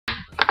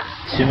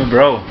Sumo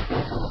bro.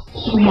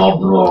 Sumo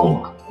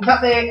bro. Is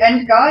that the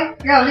end guy?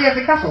 Yeah, Leo's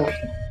the castle.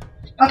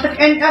 That's the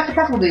end. That's the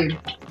castle dude.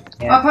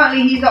 Yeah.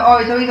 Apparently he's so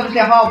he's obviously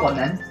a hard one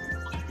then.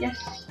 Yes.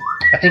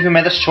 I think we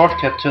made a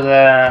shortcut to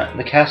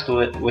the castle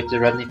with the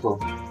red nipple.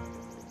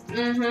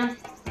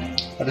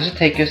 But does it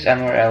take us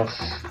anywhere else?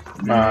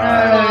 No.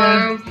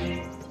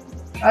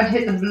 I'd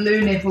hit the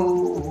blue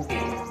nipple.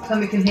 Then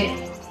we can hit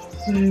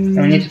some... And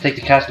we need to take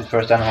the castle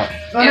first, anyhow.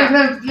 Oh,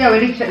 yeah, we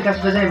need to take the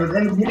castle first anyway, but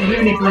then we hit the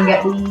blue nipple and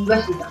get the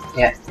rest of them.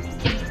 Yeah.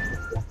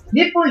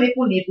 Nipple,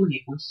 nipple, nipple,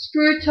 nipple.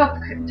 Screw top.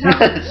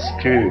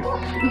 Screw.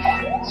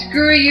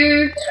 Screw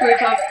you, screw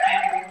top.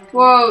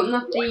 Whoa,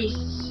 not these.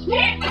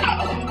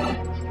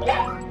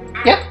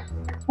 Yeah.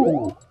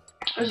 Ooh.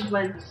 I just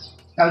went.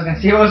 I was gonna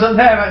see what was up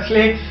there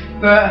actually,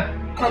 but...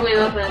 Probably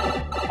nothing.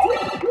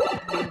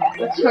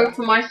 Let's hope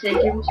for my sake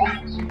it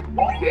wasn't.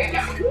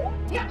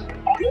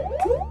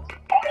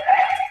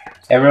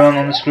 Everyone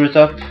on the screw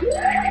top.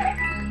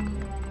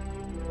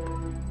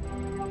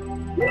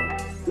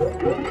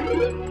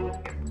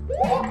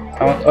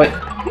 I want. Wait.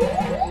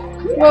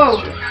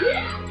 Whoa!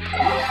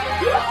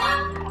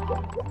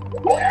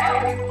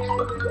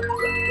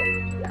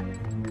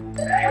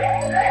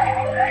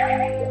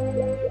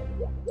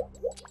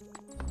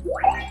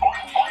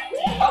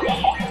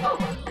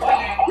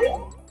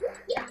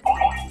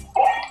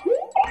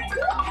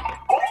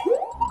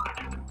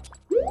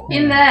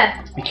 In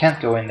there. We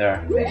can't go in there.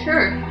 Are you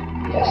sure?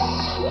 Yes.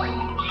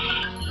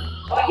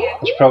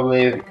 It's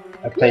probably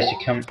a place to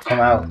come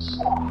out.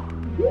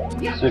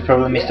 So we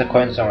probably missed a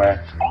coin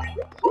somewhere.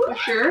 Are you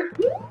sure?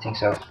 I think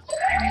so.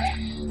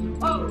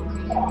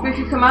 If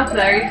you come out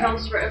there, you fall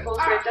straight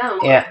down.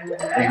 Yeah.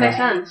 That makes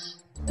sense.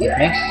 It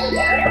makes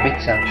a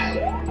bit sense.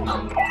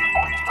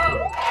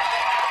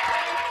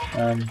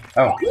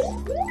 Oh.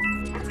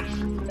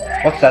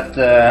 What's that?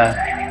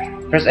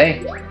 Press A.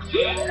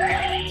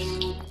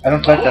 I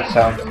don't like that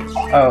sound.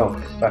 Oh,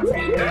 fuck.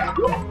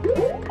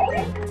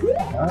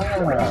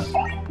 Ah.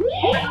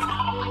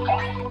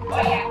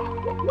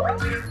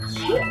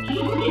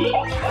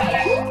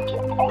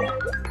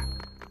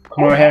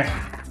 Come over here.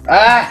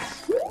 Ah!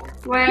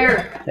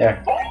 Where?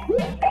 There.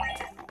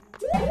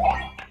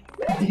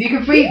 If you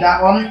can freeze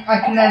that one, I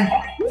can then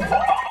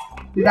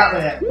do that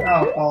with it.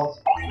 Oh, balls.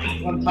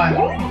 One time.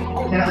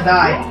 Then it'll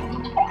die.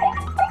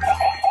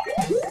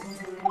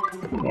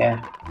 Yeah.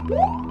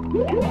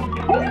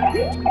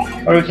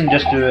 Or we can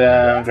just do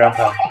ground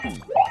pound.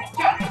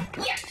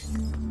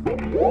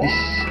 This.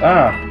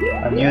 Ah!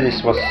 I knew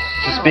this was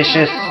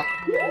suspicious.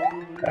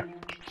 Okay.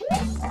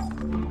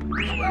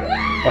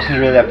 Wasn't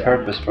really a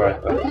purpose for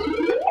it, but.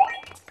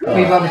 Oh.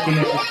 We've obviously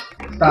missed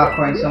a star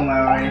coin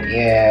somewhere already.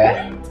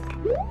 Yeah.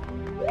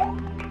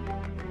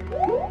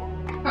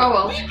 Oh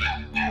well.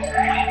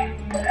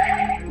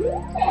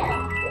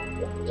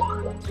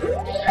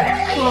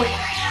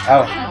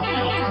 Oh.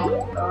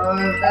 Oh,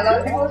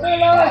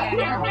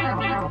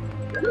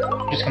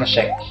 Just gonna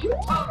check.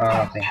 Oh,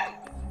 nothing.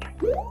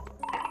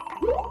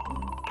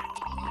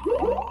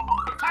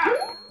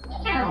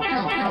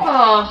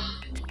 Oh.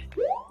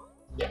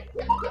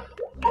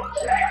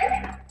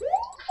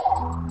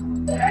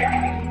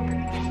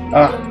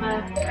 Oh.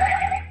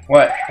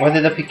 What? Why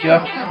did I pick you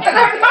up?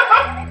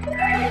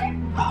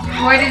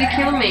 Why did he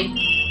kill me?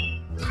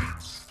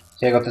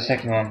 Okay, I got the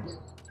second one.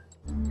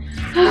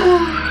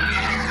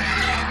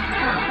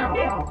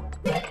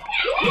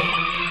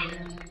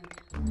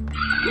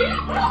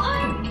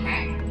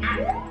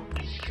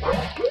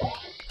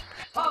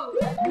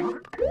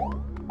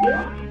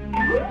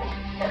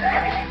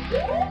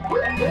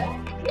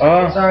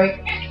 Oh,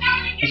 sorry.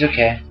 it's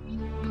okay.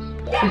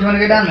 Did you want to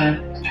go down there?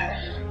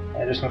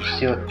 I just want to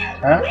see what.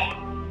 Huh?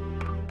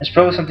 There's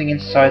probably something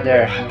inside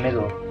there in the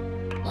middle.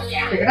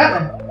 Check it out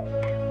then.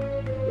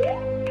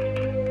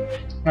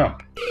 No.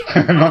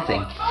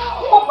 Nothing.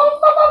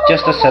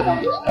 Just a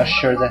sudden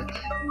assure that.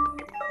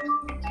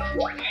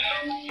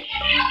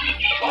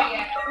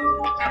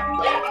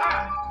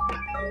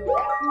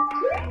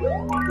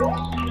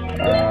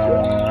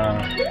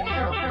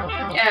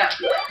 Yeah.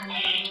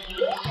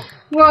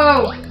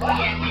 Whoa!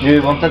 Do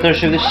you want that or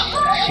should we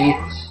sheet?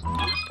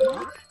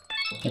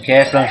 Okay,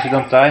 as long as you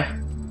don't die.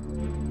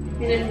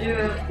 He didn't do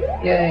it.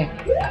 Yay!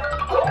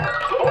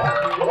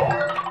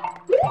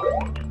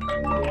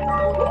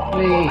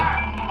 Whee!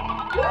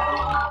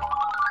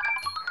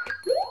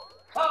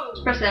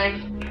 Just press A.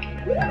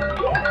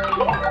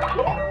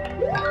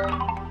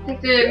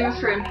 Take the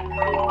mushroom.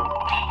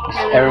 Is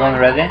everyone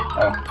ready?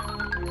 Oh.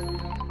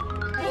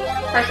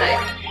 Press A.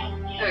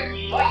 There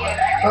we go.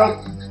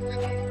 Oh.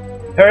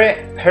 Hurry!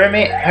 Hurry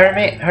me! Hurry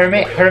me! Hurry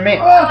me! Hurry me!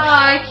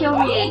 Oh, kill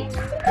me.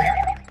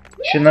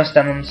 Should not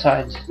stand on the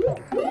sides.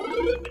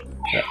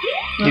 Yeah.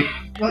 You,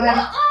 Well then.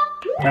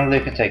 now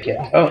you can take it.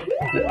 Oh,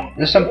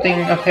 there's something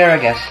up here, I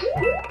guess.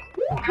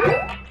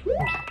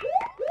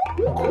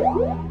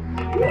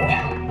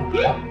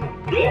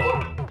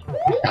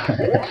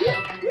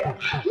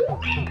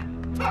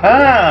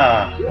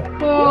 Ah!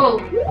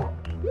 Cool.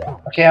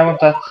 Okay, I want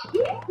that.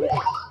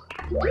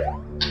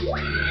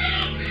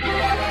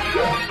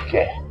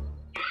 Okay.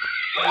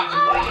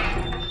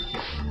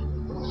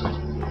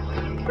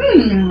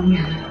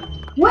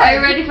 Are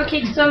you ready for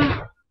kick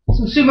some?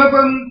 Some sumo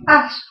bro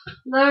ass.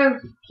 No,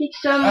 kick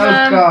some.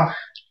 Oh god.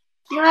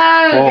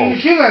 No, Oh.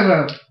 He's a sumo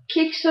bro.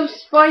 kick some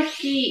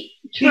spiky.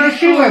 He's a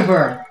sumo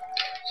bro.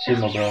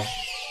 Sumo bro.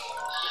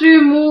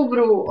 Sumo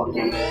bro.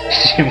 Okay.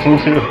 Sumo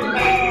bro.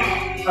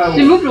 Oh.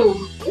 Sumo bro.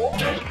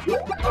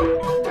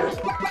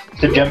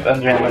 To jump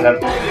under him and then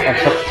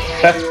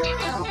fuck.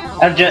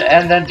 And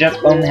then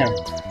jump on him.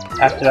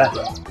 After that.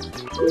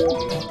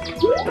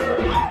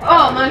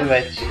 Oh my.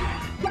 Wait.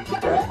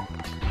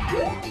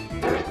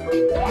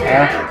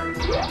 Yeah.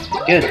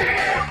 Good.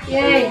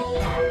 Yay.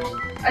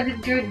 I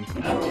did good.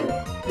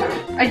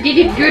 I did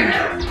it good.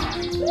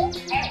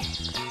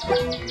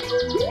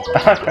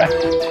 Oh crap.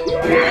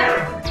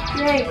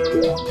 Yay.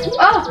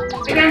 Oh,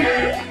 again.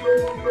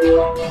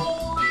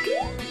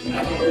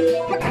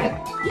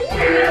 It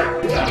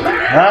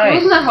Nice.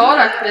 wasn't that hard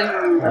actually.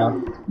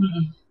 No.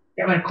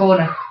 Get him in a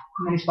corner,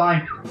 and then he's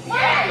fine.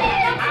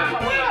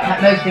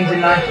 Like most things in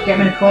life, get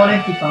him in a corner,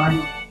 he's fine.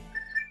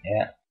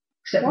 Yeah.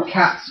 Except What? for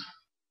cats.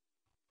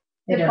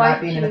 They don't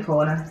like being in a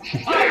corner.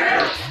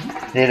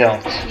 They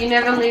don't. You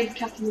never leave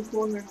cat in the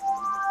corner.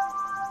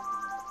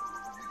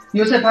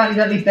 You also apparently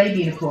don't leave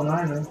baby in a corner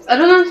either. I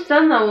don't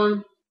understand that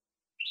one.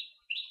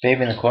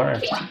 Baby in the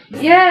corner.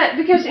 Yeah,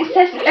 because it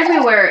says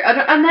everywhere.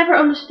 I never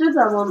understood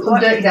that one. Some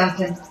dirty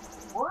dancing.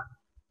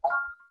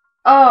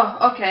 Oh,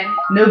 okay.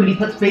 Nobody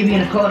puts baby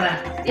in a corner.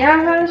 Yeah,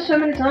 I've heard it so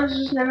many times, I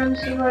just never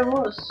understood what it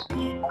was.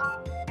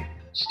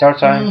 Start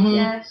time.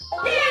 Yes.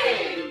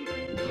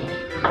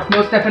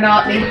 No stepping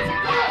out, Lee.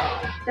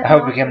 I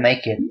hope we can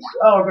make it.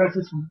 Oh, I'll go to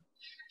this one.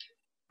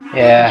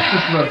 Yeah.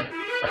 Just run.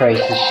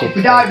 Crazy shit. If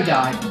we die, we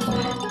die.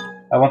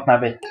 I want my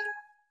bit.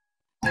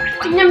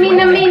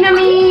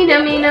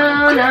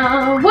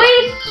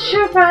 Wait,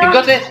 sure. You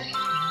got it!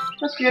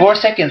 That's good. 4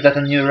 seconds at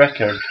a new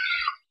record.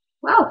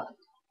 Wow.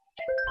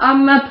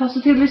 I'm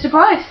positively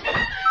surprised.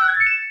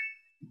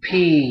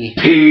 P.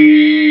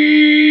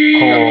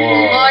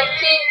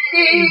 Mighty.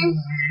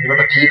 You got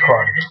a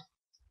peacorn.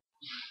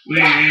 We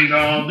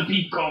got the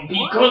peacorn,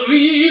 peacorn,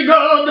 we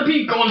got the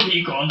peacorn,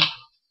 peacorn.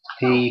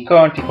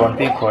 Peacorn, peacorn,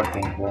 peacorn,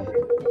 peacorn.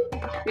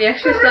 We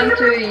actually starting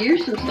to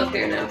use some stuff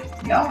here now.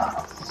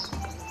 Yes.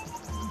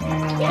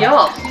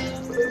 Yes.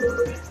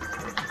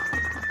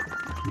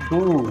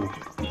 Ooh.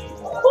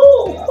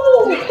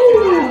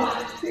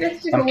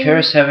 Let's I'm go.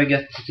 curious how we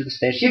get to the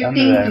stage under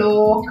Shifting there.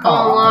 floor Oh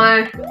car. no.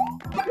 I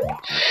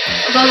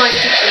don't like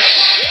this.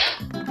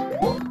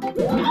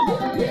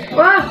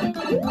 Wow.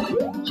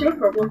 What's your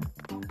problem?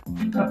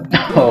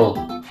 Oh.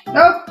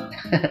 Nope.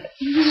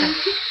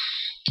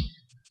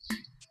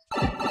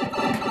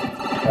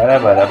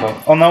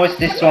 Oh no, it's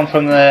this one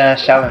from the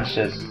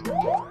challenges.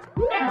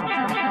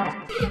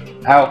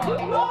 Ow.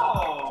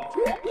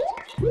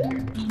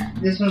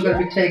 This one's gonna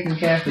be taken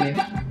carefully.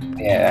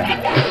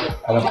 Yeah.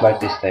 I don't like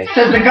this stage.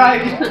 Says the guy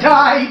who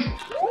died!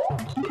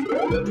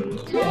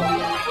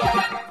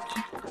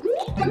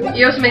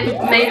 You also made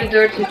a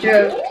dirty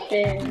joke.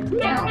 Yeah.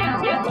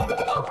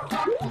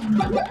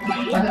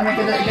 How's that make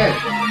a dirty joke?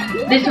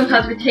 This one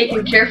has to be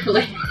taken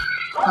carefully.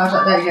 How's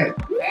that dirty joke?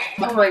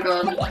 Oh my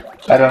god.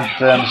 I don't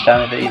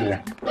understand it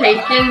either.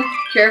 Taken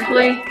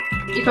carefully.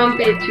 You can't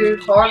be too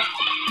hard.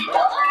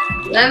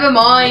 Never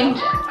mind.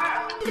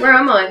 Where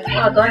am I? Oh,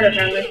 I died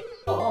apparently.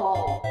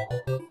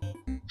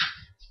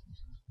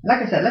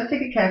 Like I said, let's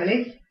take it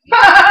carefully.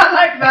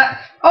 Like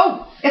that!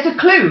 Oh! It's a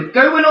clue!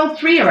 Go when all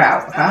three are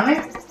out, apparently.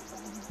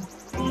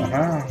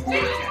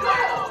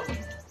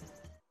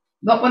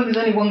 Not when there's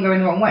only one going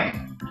the wrong way.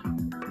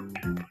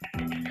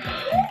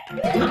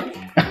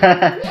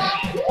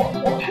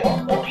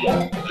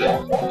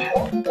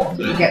 So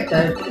you get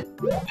a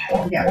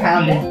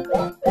pounding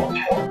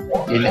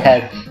In the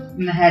head.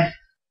 in the head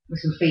with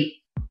some feet.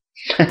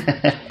 Is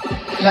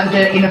that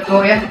dirty enough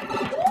for you?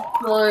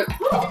 No.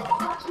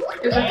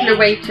 It was actually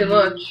way too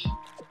much.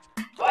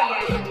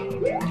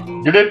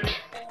 Did it?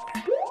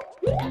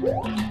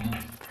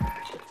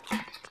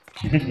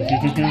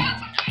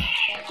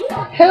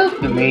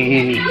 Help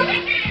me!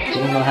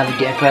 Someone will have a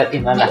gamepad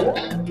in my lap.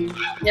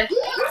 Yes.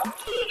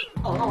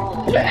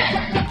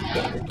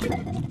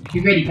 Be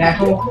really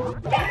careful.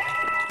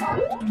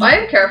 I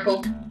am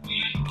careful.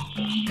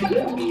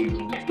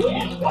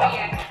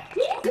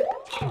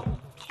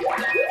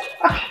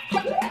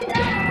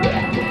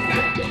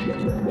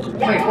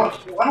 Wait, what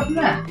happened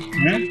there?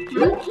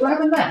 What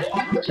happened there?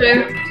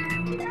 True.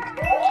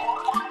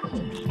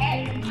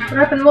 What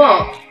happened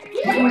what?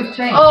 It's always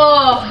changed.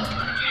 Oh!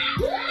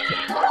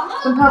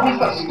 Somehow he's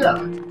got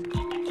stuck.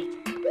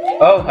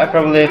 Oh, I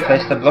probably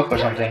placed a block or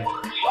something.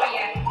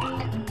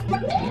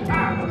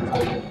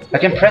 I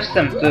can press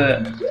them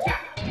to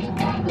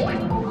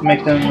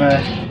make them.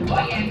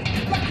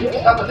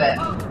 Stop a bit.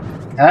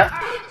 Huh?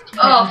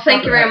 Oh,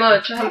 thank you very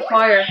much. I have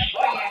fire.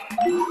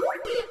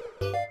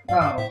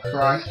 Oh,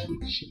 Christ.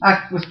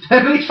 I was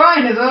perfectly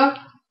fine as well.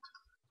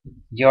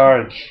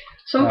 Yarg.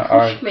 Someone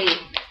Arg. pushed me.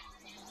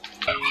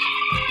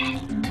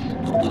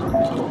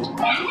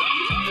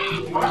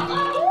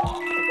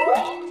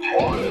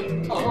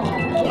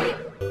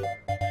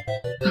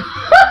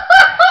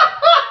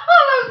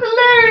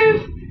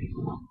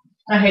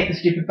 hate the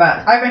stupid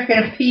bats. I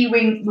reckon a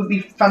P-wing would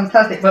be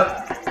fantastic, but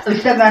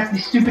instead I have to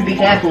be stupidly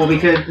careful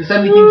because there's so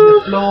many things on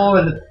the floor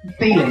and the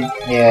ceiling.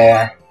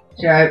 Yeah.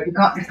 So you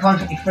can't just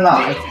constantly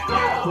fly.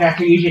 You have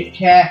to use it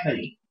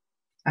carefully.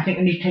 I think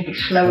we need to take it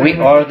slowly. We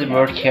are the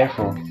word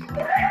careful.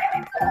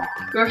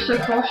 You're so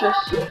cautious.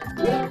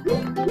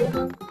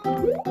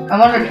 I'm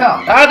on the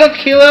top. Ah, don't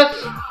kill us!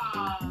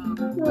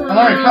 I'm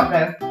on the top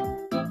though.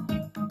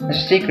 There's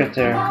a secret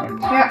there.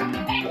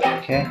 Yeah.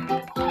 Okay.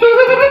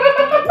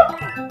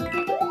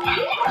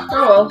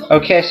 Oh well.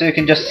 Okay, so you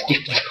can just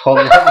skip the whole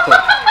level.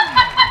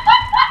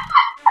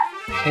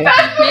 Okay.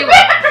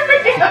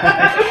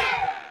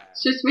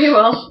 Suits me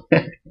well.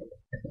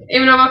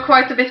 Even though I'm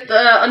quite a bit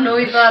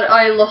annoyed that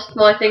I lost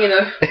my thing, you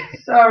know.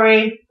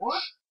 Sorry.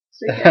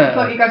 So, I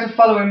thought you guys were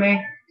following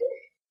me.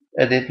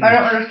 I didn't. I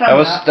don't understand I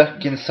was that.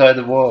 stuck inside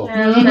the wall.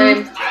 yeah,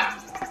 same.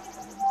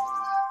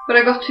 But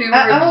I got 2 words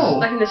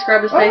that can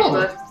describe the stage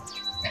though.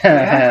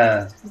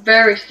 Yeah.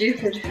 Very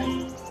stupid.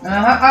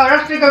 I'll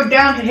have to go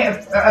down to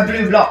hit a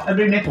blue block, a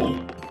blue nipple.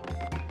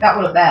 That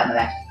will look there on the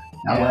left.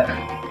 That'll work.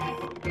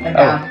 Then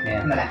down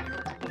yeah. on the left.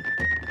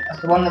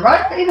 That's the one on the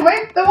right, but either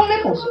way, they're all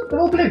nipples. They're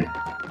all blue.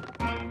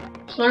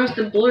 As long as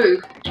the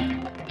blue.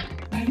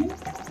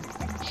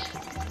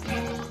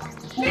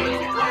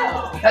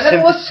 That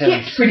level was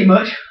 77. skipped pretty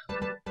much.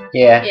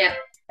 Yeah. Yeah.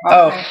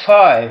 Oh, Okay.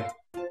 5.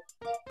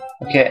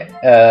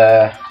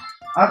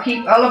 Okay,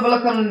 I'll have a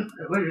look on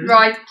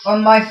Right.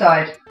 on my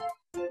side.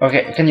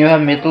 okay, can you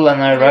have middle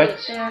and I right?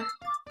 Yeah.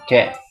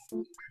 Okay.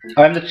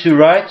 I'm the 2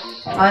 rights,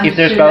 I'm if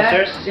there's the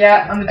Bowsers. left.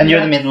 Yeah, I'm the And two you're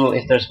the left. middle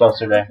if there's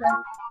Bowser there.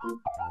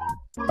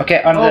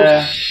 Okay, I'm Oh, the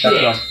that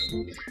shit. one.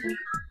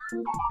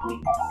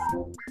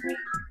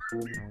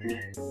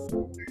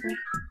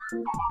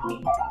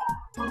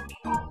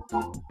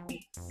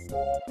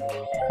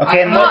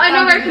 Okay, Oh, not I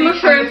know where to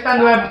look for it.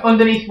 Stand where,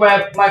 underneath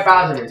where my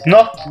Bowser is.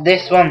 not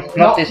this one,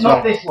 not this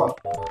not one. this one.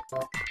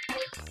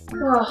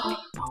 Oh.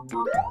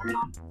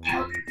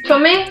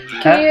 Tommy,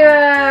 Huh? can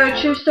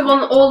you choose the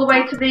one all the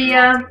way to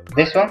the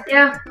This one?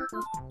 yeah.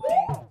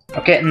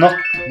 Okay, not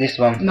this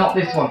one. Not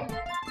this one.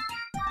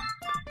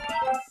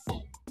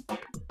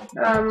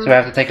 So I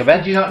have to take a Did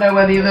bet? you not know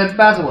where the other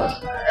Bowser was?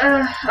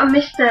 I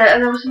missed it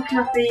and I was looking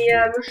at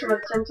the mushroom at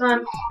the same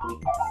time.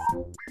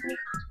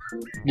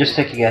 Just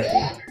take a guess.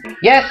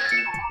 Yes!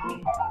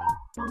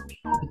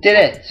 You did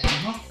it!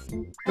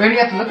 We only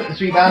have to look at the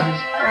 3 Bowsers.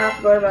 I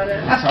forgot about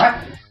it. That's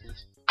alright.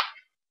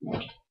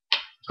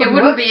 It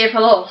wouldn't be if I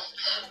lost.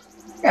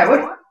 Yeah, it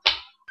would. You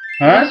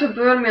Huh? guys would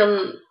burn me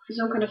on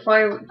some kind of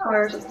fire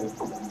or something.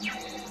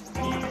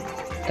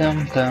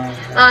 Dum dum.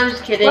 I'm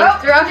just kidding. Well,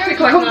 They're actually we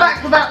quite come nice.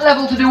 back to that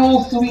level to do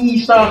all 3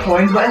 star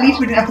coins, but at least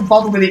we didn't have to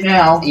bother with it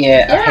now.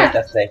 Yeah, I Yeah. hate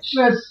that stage.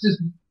 Let's just...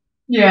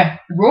 Yeah.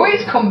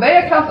 Roy's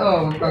Conveyor Castle.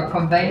 Oh, we've got a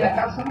Conveyor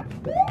Castle.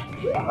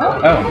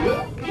 Oh.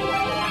 Oh.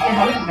 Yeah,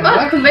 how this is Oh, gonna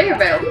it's work. conveyor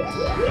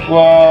belts.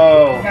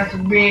 Whoa! You have to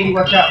really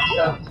watch out for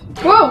stuff.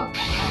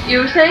 Whoa! You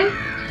were saying?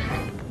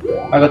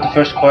 I got the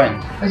first coin.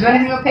 Is there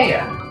anything up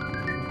here?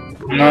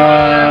 No,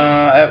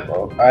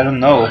 I don't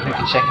know. You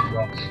can check if you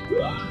want.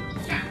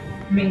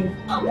 I mean...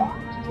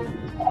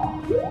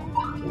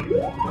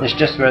 It's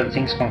just where the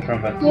things come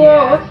from, but...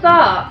 Whoa, what's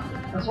that?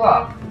 That's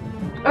what?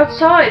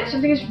 Outside,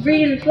 something is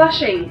really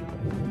flashing.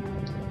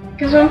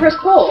 Can someone press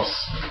pause?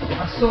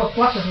 I saw a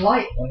flash of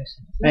light.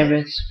 Maybe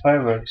it's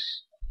fireworks.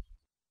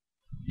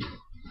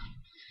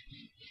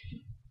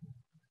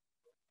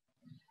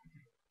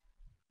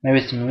 Maybe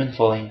it's the moon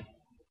falling.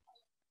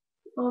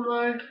 Oh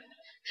no.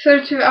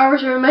 32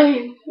 hours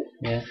remain.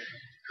 Yeah.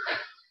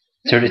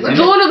 32? We're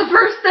going to the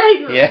first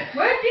day! Yeah.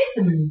 Where did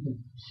the moon go?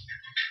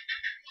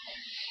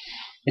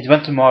 It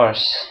went to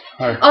Mars.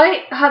 Or...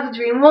 I had a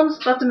dream once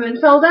that the moon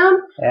fell down,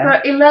 Yeah.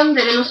 but it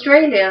landed in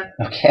Australia.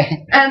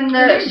 Okay. And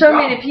so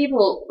many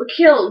people were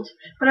killed.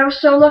 But I was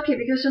so lucky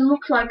because it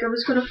looked like I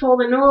was going to fall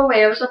in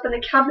Norway. I was up in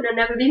a cabin I'd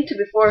never been to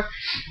before,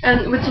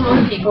 and with some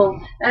other people.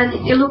 And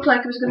it looked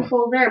like I was going to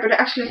fall there, but it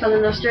actually fell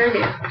in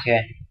Australia.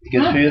 Okay.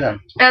 Good for you then.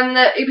 And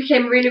it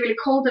became really, really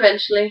cold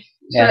eventually.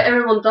 So Yeah.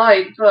 everyone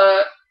died,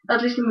 but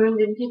at least the moon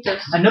didn't hit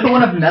us. Another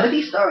one of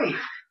Melody's stories.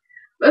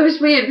 It was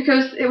weird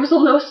because it was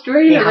on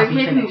Australia, It like hasn't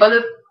hidden finished. by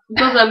the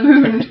buzzer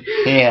moon.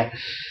 Yeah.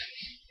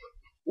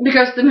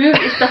 Because the moon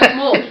is that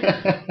small.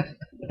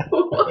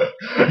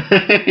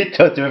 You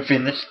thought you were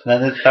finished,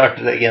 then it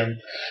started again.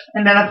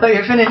 And then I thought you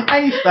were finished,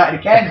 and you started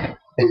again.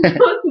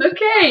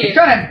 Okay.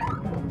 Go on.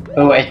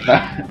 Oh wait, no.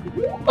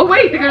 Oh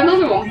wait, there's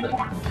another one.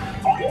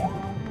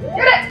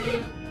 Get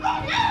it!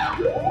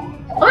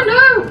 Oh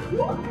no!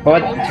 Oh, I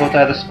thought I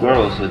had a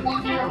squirrel suit.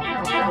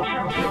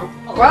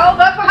 Well,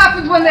 that's what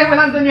happens when they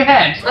land on your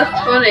head.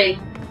 That's funny.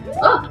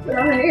 Oh, we're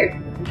over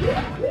here.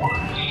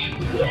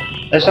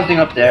 There's something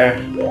up there.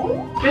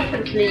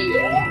 Definitely.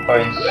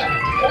 Coins.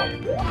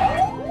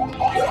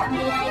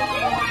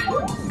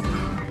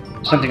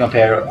 Something up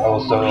here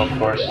also, of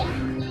course.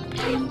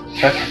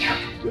 Fuck.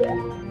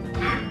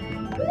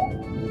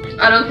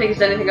 I don't think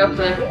there's anything up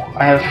there.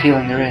 I have a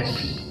feeling there is.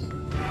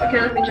 Okay,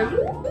 let me jump.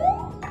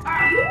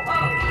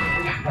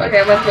 Okay,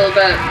 I went a little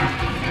bit.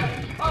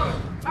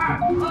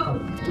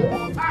 I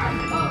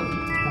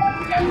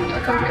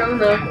can't go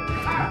now.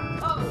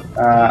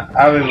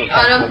 I will.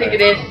 I don't think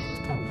it is.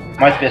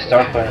 Might be a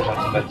star coin or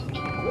something,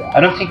 but I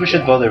don't think we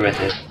should bother with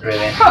it,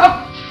 really.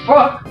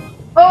 Fuck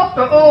off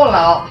the all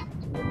out.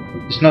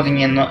 There's nothing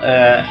in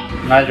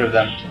neither of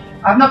them.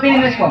 I've not been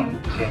in this one.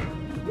 Okay.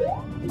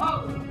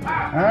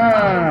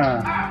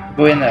 Ah,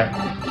 go in there.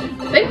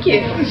 Thank you.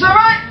 It's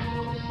alright.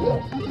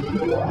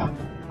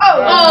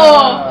 Oh.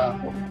 Ah.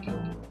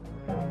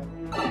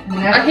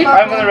 I hit-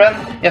 I'm gonna run.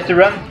 You have to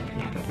run.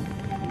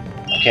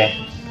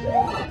 Okay.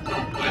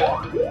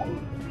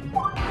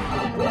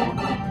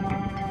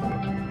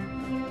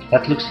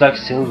 That looks like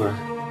silver.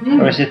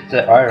 Or is it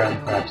iron,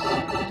 perhaps?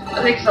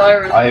 I think it's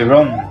iron. Iron.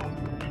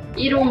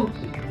 Iron.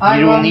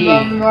 I run,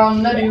 Irony.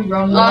 run, I do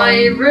run.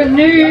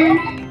 Irony.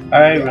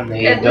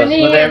 Irony does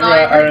Ebony whatever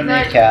and irony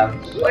ivory.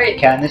 can. Wait,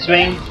 Can it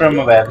swing from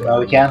a web?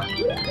 No, it can't.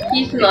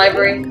 he's an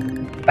ivory.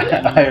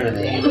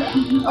 Irony.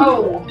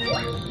 Oh.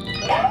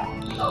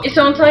 It's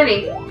so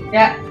tiny.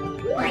 Yeah.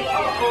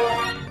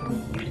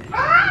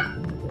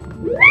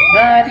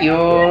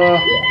 Mario!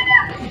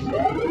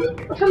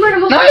 Somebody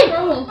must Nej!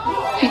 control.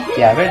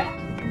 Fittjävel.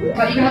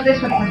 But you can have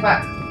this when it comes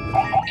back.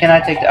 Can I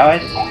take the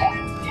ice?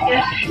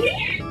 Yes.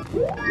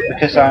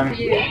 Because I'm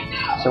You.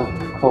 so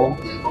cold.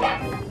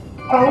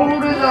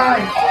 Cold as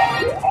ice.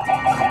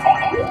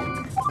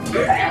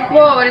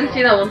 Whoa, I didn't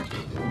see that one.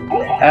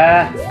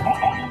 Ah!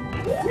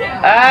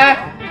 Ah!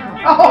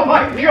 Oh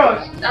my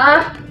gosh.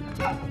 Ah.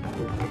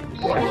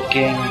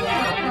 Fucking.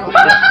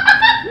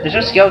 There's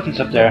no skeletons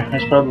up there.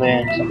 There's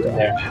probably something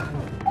there.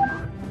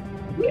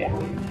 Okay.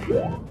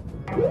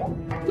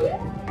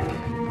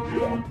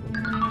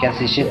 Can't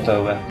see shit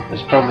though, but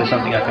there's probably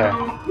something up there.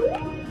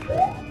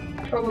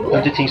 Probably.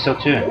 Don't you think so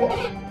too?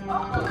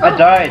 I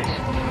died!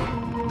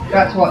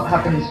 That's what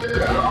happens.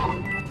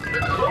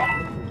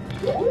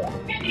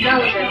 That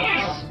was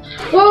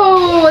it.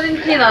 Whoa, I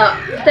didn't see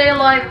that. Stay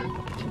alive.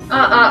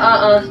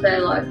 Stay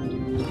alive.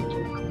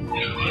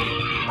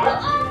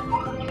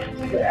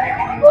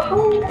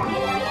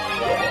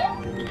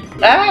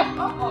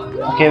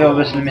 Ah! Okay, we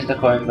obviously missed a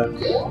coin, but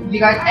If you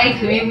guys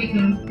ate me, we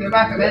can go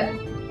back a bit.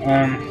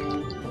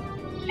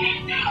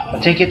 I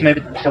think it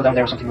maybe fell down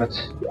there or something, but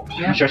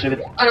Yeah. I'm sure it's a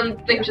bit I don't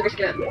think we should risk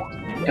it.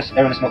 because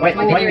everyone is small. Wait, it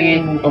might be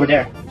over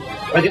there.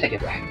 Why did you take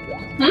it?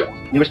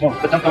 Hmm? You were small,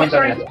 but don't go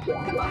inside yet.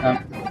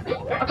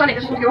 I'm trying to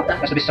just go up there.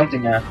 There should be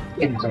something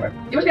hidden somewhere.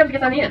 You must be able to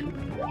get down here.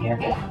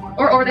 Yeah.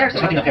 Or over there. There's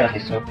something up here at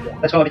least, so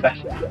let's go a bit back.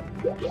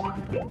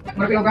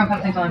 What if we all go around at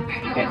the same time?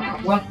 Okay.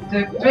 1,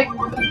 2, 3.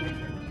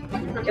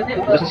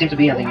 Doesn't seem to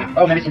be anything.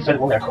 Oh, maybe it's inside the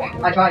wall there.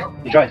 I tried.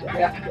 You tried?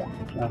 Yeah.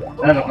 No,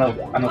 I don't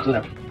know. I'm not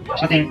doing that.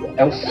 There's nothing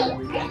else.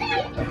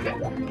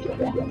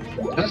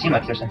 Doesn't seem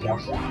like there's anything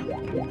else.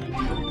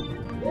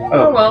 Oh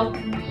Oh. well.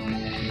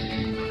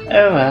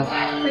 Oh well.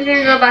 We're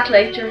gonna go back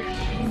later.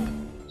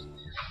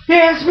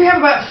 Yes, we have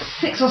about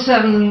 6 or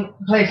 7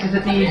 places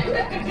that need.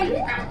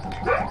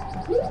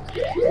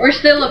 We're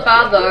still not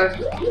bad though.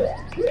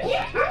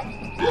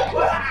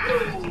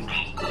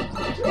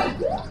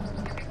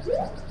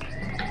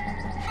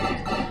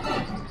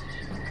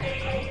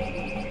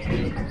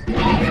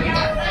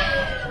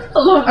 I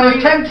love I was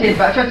you. tempted,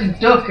 but I tried to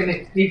duck and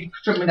it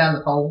struck me down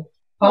the pole.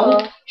 Pole?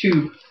 Oh.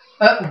 Tube.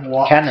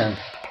 What? Cannon.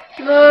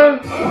 No.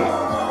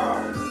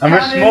 And we're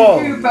Cannon small.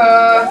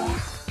 Cooper.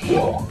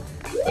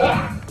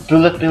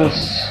 Bullet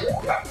bills.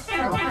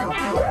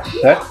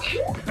 Fuck.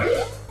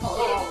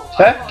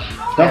 Fuck.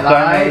 Don't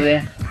die,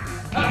 Melody.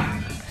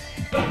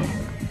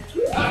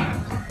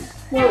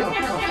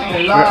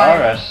 Where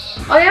are us?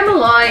 I am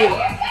alive.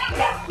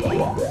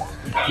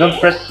 Don't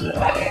press.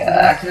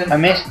 Accident. I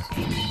missed.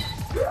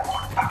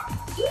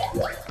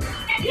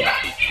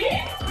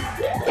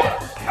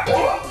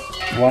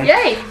 One.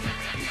 Yay!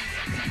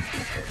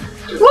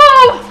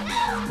 Whoa!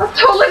 I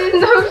totally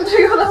didn't know to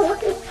do that one.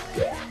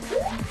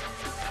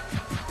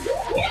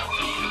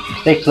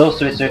 Stay close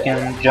to it so you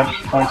can jump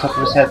on top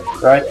of his head.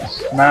 Right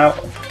now.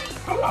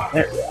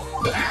 There.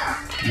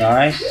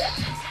 Nice.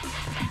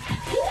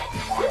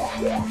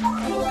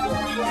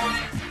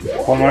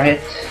 One more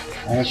hit,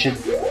 and it should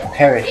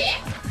perish.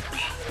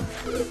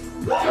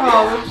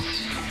 Oh,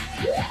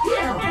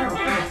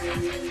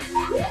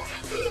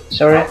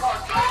 Sorry.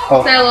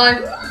 Oh. stay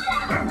alive.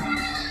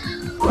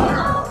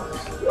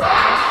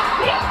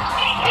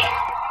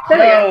 There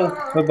we go.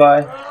 No. Bye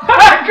bye.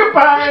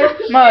 Goodbye!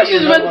 Mario, You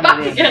just no went one back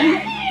win. again.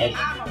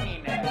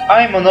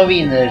 I'm a no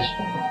winner.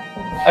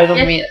 I don't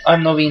Yes. mean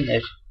I'm no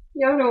winner.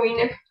 You're no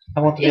winner. I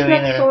want to be a Isn't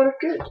that winner. sort of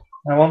good?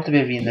 I want to be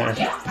a winner.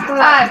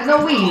 I'm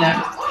no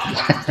wiener.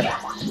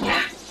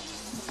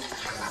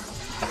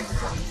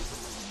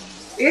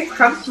 You get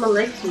crabs to my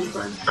legs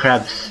sometimes.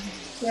 Crabs.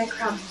 Yeah,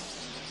 crabs.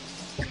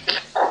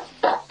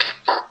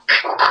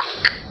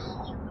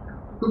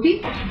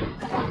 Cookie?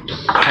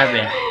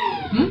 Krabby.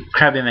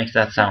 Krabby makes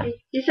that sound.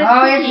 You said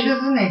Oh, yes, he cookie. does,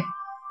 doesn't he?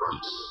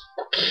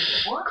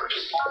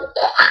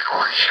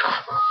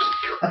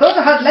 I thought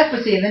I had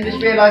leprosy and then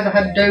just realised I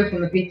had dough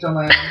from the pizza on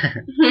my own.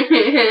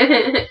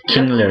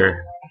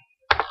 Kingler.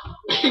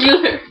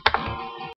 Killer.